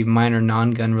woman received minor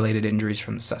non-gun related injuries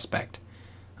from the suspect.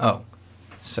 Oh,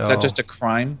 so Is that just a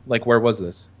crime? Like, where was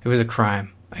this? it was a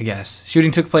crime, I guess.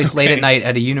 Shooting took place late at night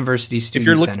at a university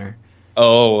student center.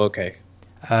 Oh, okay.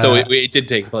 So it did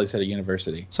take place at a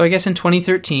university. So I guess in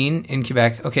 2013 in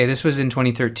Quebec. Okay, this was in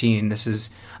 2013. This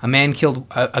is a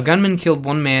gunman killed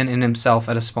one man and himself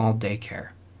at a small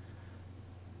daycare.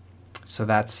 So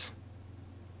that's.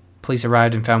 Police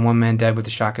arrived and found one man dead with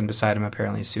a shotgun beside him,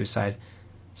 apparently a suicide.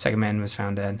 Second man was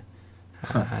found dead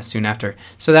soon after.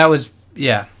 So that was,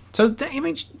 yeah. So, I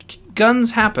mean,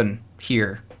 guns happen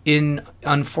here in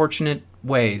unfortunate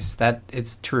ways. That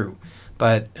it's true.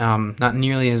 But not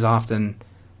nearly as often.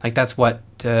 Like, that's what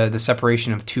the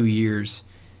separation of 2 years,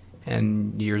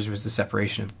 and years was the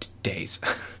separation of days,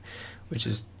 which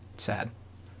is sad.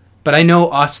 But I know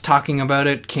us talking about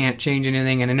it can't change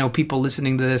anything, and I know people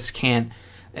listening to this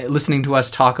listening to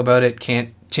us talk about it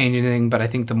can't change anything, but I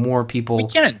think the more people...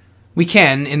 We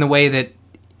can, in the way that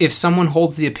if someone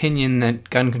holds the opinion that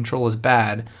gun control is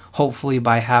bad, hopefully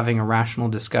by having a rational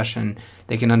discussion,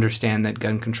 they can understand that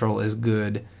gun control is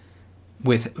good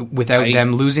without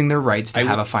them losing their rights to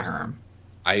have a firearm.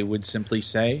 I would simply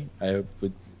say,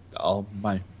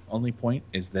 my only point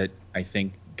is that I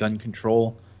think gun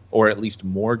control, or at least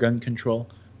more gun control,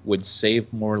 would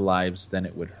save more lives than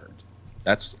it would hurt.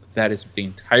 That is the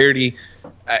entirety.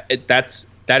 That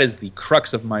is the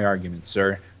crux of my argument,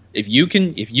 sir. If you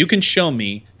can show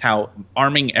me how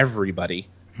arming everybody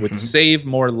would save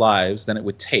more lives than it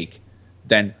would take,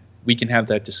 then we can have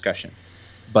that discussion.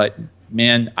 But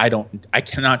man, I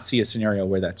cannot see a scenario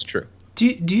where that's true. Do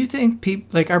you think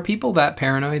are people that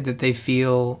paranoid that they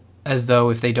feel as though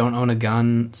if they don't own a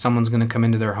gun, someone's going to come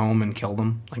into their home and kill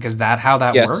them? Like, is that how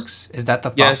that works? Is that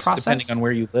the thought process? Yes, depending on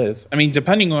where you live. I mean,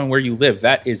 depending on where you live,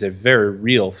 that is a very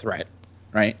real threat,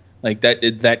 right? Like,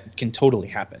 that can totally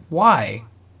happen. Why?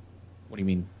 What do you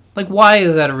mean? Like, why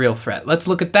is that a real threat? Let's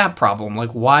look at that problem.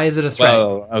 Like, why is it a threat?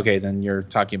 Well, okay, then you're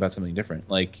talking about something different.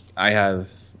 Like, I have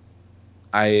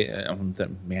a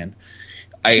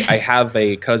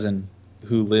cousin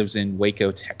who lives in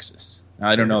Waco, Texas. Now,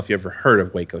 I don't know if you ever heard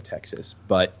of Waco, Texas,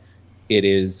 but it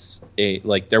is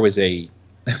there was a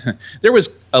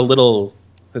little,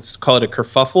 let's call it a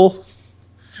kerfuffle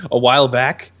a while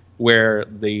back where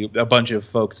a bunch of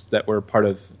folks that were part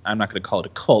of, I'm not going to call it a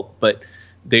cult, but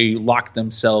they locked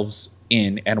themselves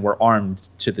in and were armed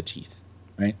to the teeth,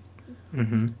 right?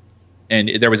 Mm-hmm. And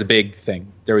there was a big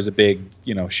thing. There was a big,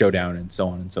 showdown and so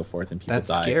on and so forth, and people died.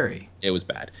 That's scary. It was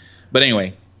bad. But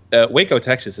anyway, Waco,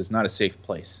 Texas is not a safe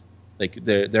place. Like,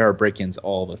 there are break-ins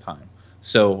all the time.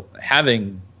 So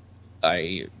having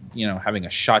a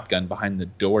shotgun behind the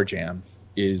door jamb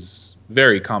is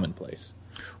very commonplace.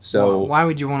 So why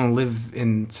would you want to live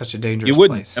in such a dangerous place? You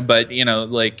wouldn't,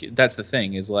 place? But that's the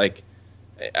thing is, like,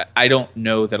 I don't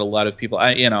know that a lot of people.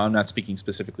 I'm not speaking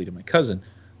specifically to my cousin,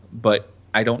 but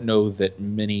I don't know that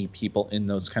many people in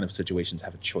those kind of situations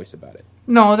have a choice about it.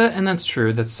 No, that's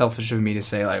true. That's selfish of me to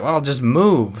say, like, well, just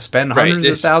move. Spend hundreds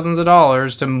of thousands of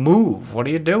dollars to move. What are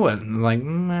you doing? Like,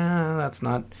 nah, that's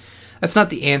not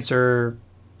the answer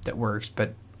that works.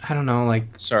 But I don't know. Like,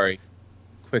 sorry,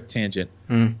 quick tangent.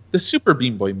 The Super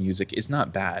Meat Boy music is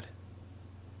not bad.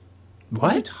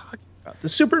 What are you talking about? The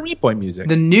Super Meat Boy music.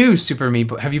 The new Super Meat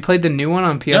Boy. Have you played the new one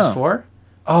on PS4? No.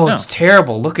 Oh, no. It's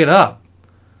terrible. Look it up.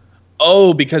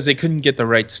 Oh, because they couldn't get the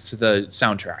rights to the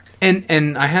soundtrack.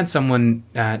 And I had someone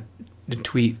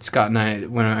tweet Scott and I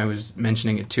when I was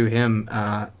mentioning it to him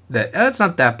that it's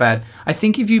not that bad. I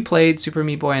think if you played Super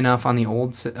Meat Boy enough on the old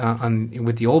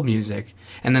with the old music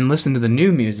and then listen to the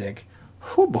new music,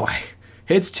 oh boy,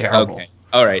 it's terrible. Okay,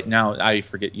 all right, now I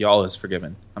forget. Y'all is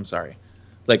forgiven. I'm sorry.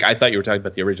 Like, I thought you were talking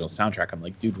about the original soundtrack. I'm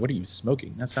like, dude, what are you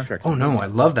smoking? That soundtrack's amazing. No, I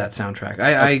love that soundtrack.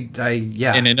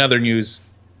 Yeah. And in other news,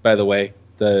 by the way,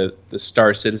 the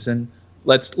Star Citizen.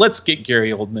 Let's get Gary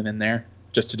Oldman in there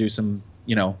just to do some,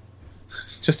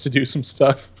 just to do some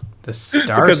stuff. The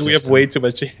Star because System. We have way too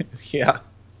much. Yeah.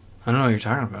 I don't know what you're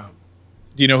talking about.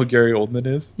 Do you know who Gary Oldman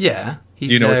is? Yeah. Do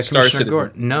you know what Star Citizen?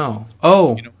 Gordon. No.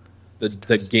 Oh. Do you know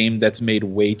the game that's made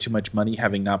way too much money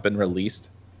having not been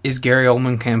released? Is Gary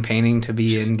Oldman campaigning to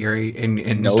be in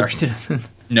nope. Star Citizen?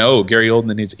 No, Gary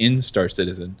Oldman is in Star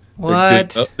Citizen.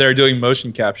 What? They're doing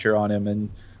motion capture on him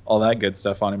and all that good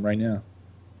stuff on him right now.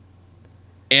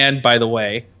 And by the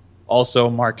way, also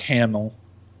Mark Hamill,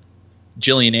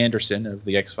 Gillian Anderson of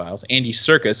The X-Files, Andy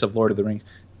Serkis of Lord of the Rings,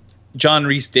 John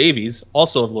Rhys Davies,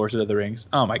 also of Lord of the Rings.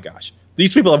 Oh my gosh.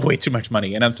 These people have way too much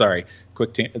money, and I'm sorry.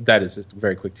 That is a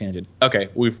very quick tangent. Okay,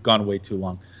 we've gone way too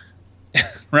long.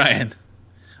 Ryan,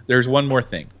 there's one more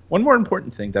thing. One more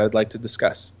important thing that I'd like to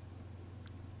discuss.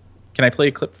 Can I play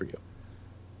a clip for you?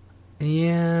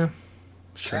 Yeah,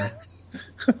 sure.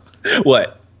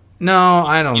 What? No,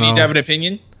 I don't know. You need to have an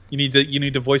opinion? You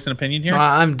need to voice an opinion here?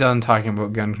 I'm done talking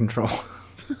about gun control.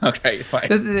 Okay, fine.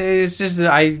 It's just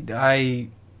that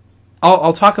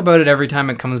I'll talk about it every time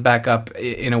it comes back up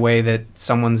in a way that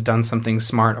someone's done something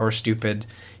smart or stupid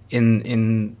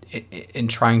in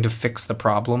trying to fix the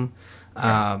problem.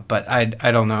 But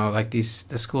I don't know. Like the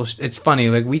school. It's funny.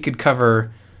 Like we could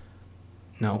cover.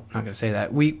 No, not gonna say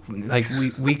that. We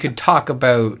could talk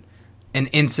about an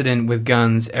incident with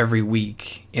guns every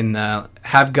week in the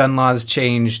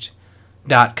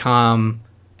havegunlawschanged.com,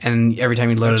 and every time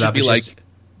you load it up,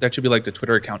 that should be like the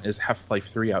Twitter account. Is Half-Life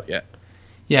 3 out yet?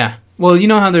 Yeah. Well, you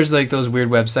know how there's like those weird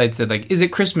websites that like, is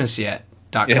it Christmas yet?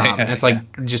 .com. Yeah, it's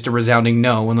like just a resounding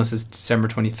no unless it's December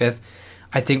 25th.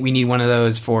 I think we need one of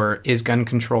those for is gun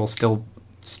control still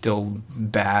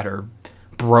bad or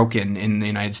broken in the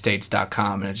United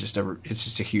States.com, and it's just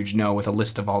a huge no with a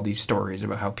list of all these stories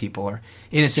about how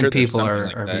innocent people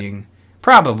are being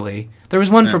probably. There was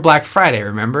one for Black Friday,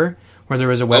 remember? Where there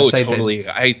was a website. Oh, totally.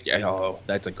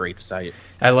 That's a great site.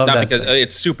 I love that. Not because site.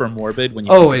 It's super morbid when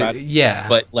you think about it. Yeah.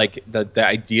 But like the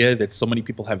idea that so many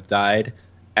people have died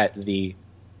at the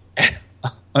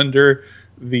under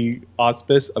the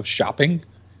auspice of shopping,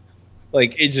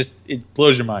 like it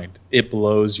blows your mind. It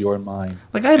blows your mind.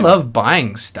 Like I love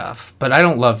buying stuff, but I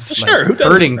don't love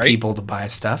hurting people to buy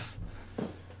stuff.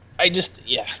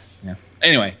 Yeah.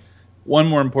 Anyway, one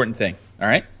more important thing. All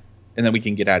right, and then we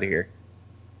can get out of here.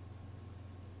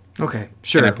 Okay,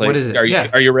 sure. What is it? Are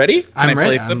you ready? I'm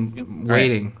ready. I'm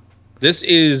waiting. Right. This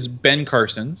is Ben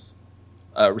Carson's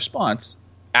response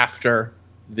after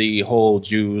the whole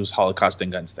Jews, Holocaust, and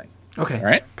guns thing. Okay. All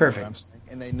right. Perfect.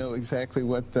 And they know exactly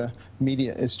what the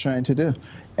media is trying to do.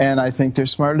 And I think they're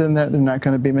smarter than that. They're not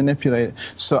going to be manipulated.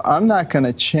 So I'm not going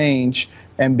to change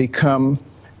and become,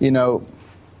 a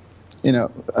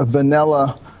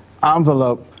vanilla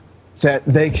envelope that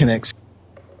they can accept.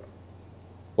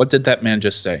 What did that man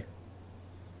just say?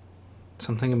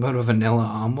 Something about a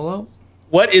vanilla envelope?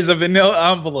 What is a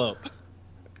vanilla envelope?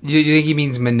 You think he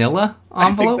means manila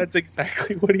envelope? I think that's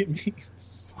exactly what he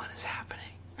means. What is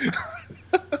happening?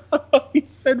 He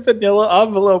said vanilla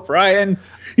envelope, Ryan.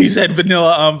 He said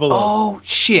vanilla envelope. Oh,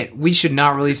 shit. We should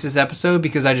not release this episode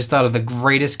because I just thought of the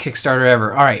greatest Kickstarter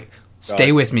ever. All right.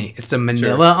 Stay with me. It's a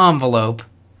manila envelope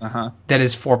that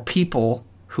is for people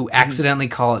who accidentally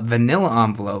call it vanilla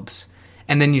envelopes.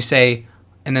 And then you say,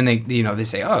 and then they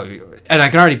say, oh, and I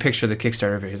can already picture the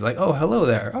Kickstarter video. He's like, oh, hello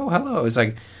there. Oh, hello. It's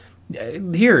like,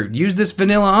 here, use this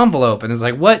vanilla envelope. And it's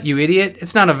like, what, you idiot?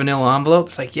 It's not a vanilla envelope.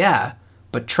 It's like, yeah,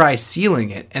 but try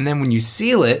sealing it. And then when you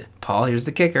seal it, Paul, here's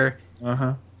the kicker.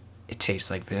 It tastes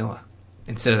like vanilla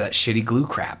instead of that shitty glue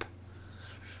crap.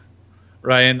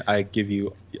 Ryan, I give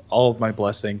you all of my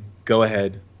blessing. Go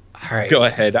ahead. All right. Go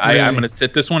ahead. Really? I'm going to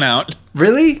sit this one out.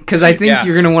 Really? Because I think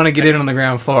you're going to want to get in on the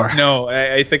ground floor. No,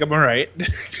 I think I'm all right.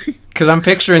 Because I'm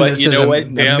picturing this as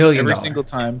 $1 million. Every single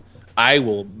time, I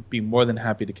will be more than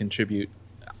happy to contribute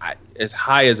as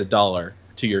high as $1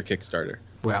 to your Kickstarter.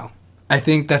 Well, I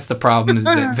think that's the problem is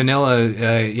that vanilla,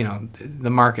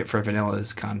 the market for vanilla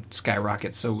is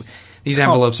skyrockets. So these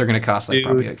envelopes are going to cost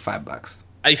probably like $5.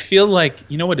 I feel like,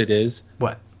 you know what it is?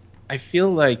 What? I feel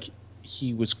like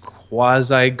he was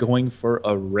quasi going for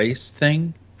a race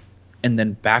thing and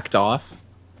then backed off.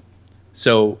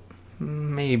 So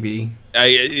maybe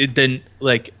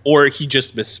or he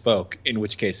just misspoke, in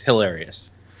which case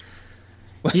hilarious.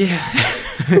 Yeah.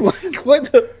 Like,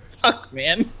 what the fuck,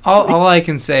 man? All I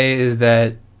can say is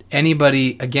that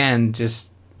anybody, again,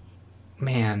 just,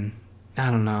 man,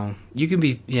 I don't know. You can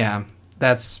be,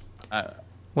 that's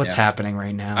what's happening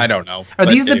right now. I don't know. Are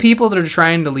these the people that are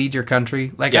trying to lead your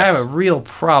country? Like, yes. I have a real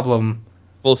problem.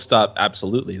 Full stop.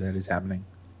 Absolutely, that is happening.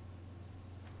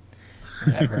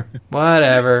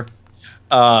 Whatever.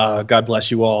 God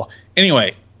bless you all.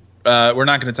 Anyway, we're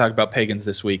not going to talk about pagans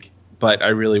this week, but I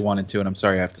really wanted to, and I'm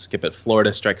sorry I have to skip it.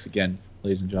 Florida strikes again,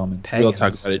 ladies and gentlemen. Pagans. We'll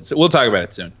talk about it. So we'll talk about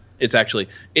it soon.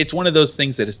 It's one of those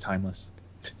things that is timeless.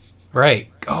 Right.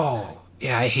 Oh,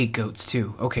 yeah, I hate goats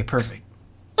too. Okay, perfect.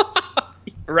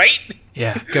 Right?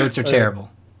 Yeah, goats are terrible.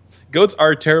 Goats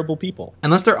are terrible people.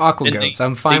 Unless they're aqua And goats.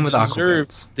 I'm fine with aqua deserve,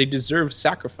 goats. They deserve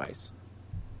sacrifice.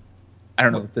 I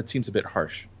don't know. That seems a bit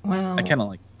harsh. Well, I kind of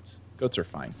like goats. Goats are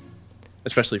fine,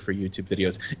 especially for YouTube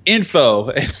videos. Info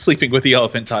at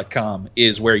sleepingwiththeelephant.com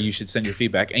is where you should send your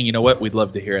feedback. And you know what? We'd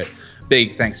love to hear it.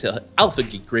 Big thanks to Alpha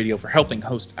Geek Radio for helping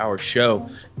host our show.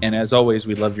 And as always,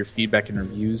 we love your feedback and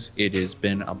reviews. It has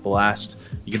been a blast.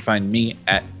 You can find me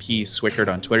at P.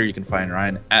 Swickard on Twitter. You can find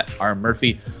Ryan at R.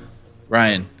 Murphy.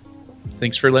 Ryan,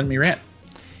 thanks for letting me rant.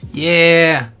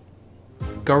 yeah.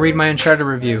 Go read my Uncharted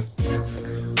review.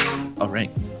 All right.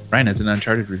 Ryan has an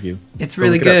Uncharted review. It's Go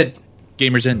really look it good. up.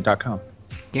 Gamersin.com.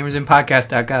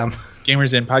 Gamersinpodcast.com.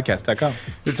 Gamersinpodcast.com.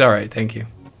 It's all right. Thank you.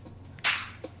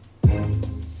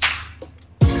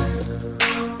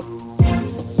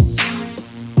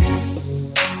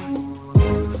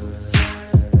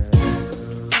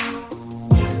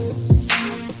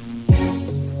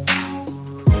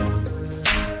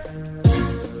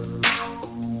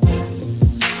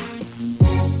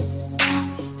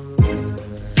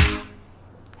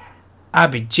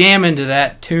 I'd be jamming to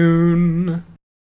that tune.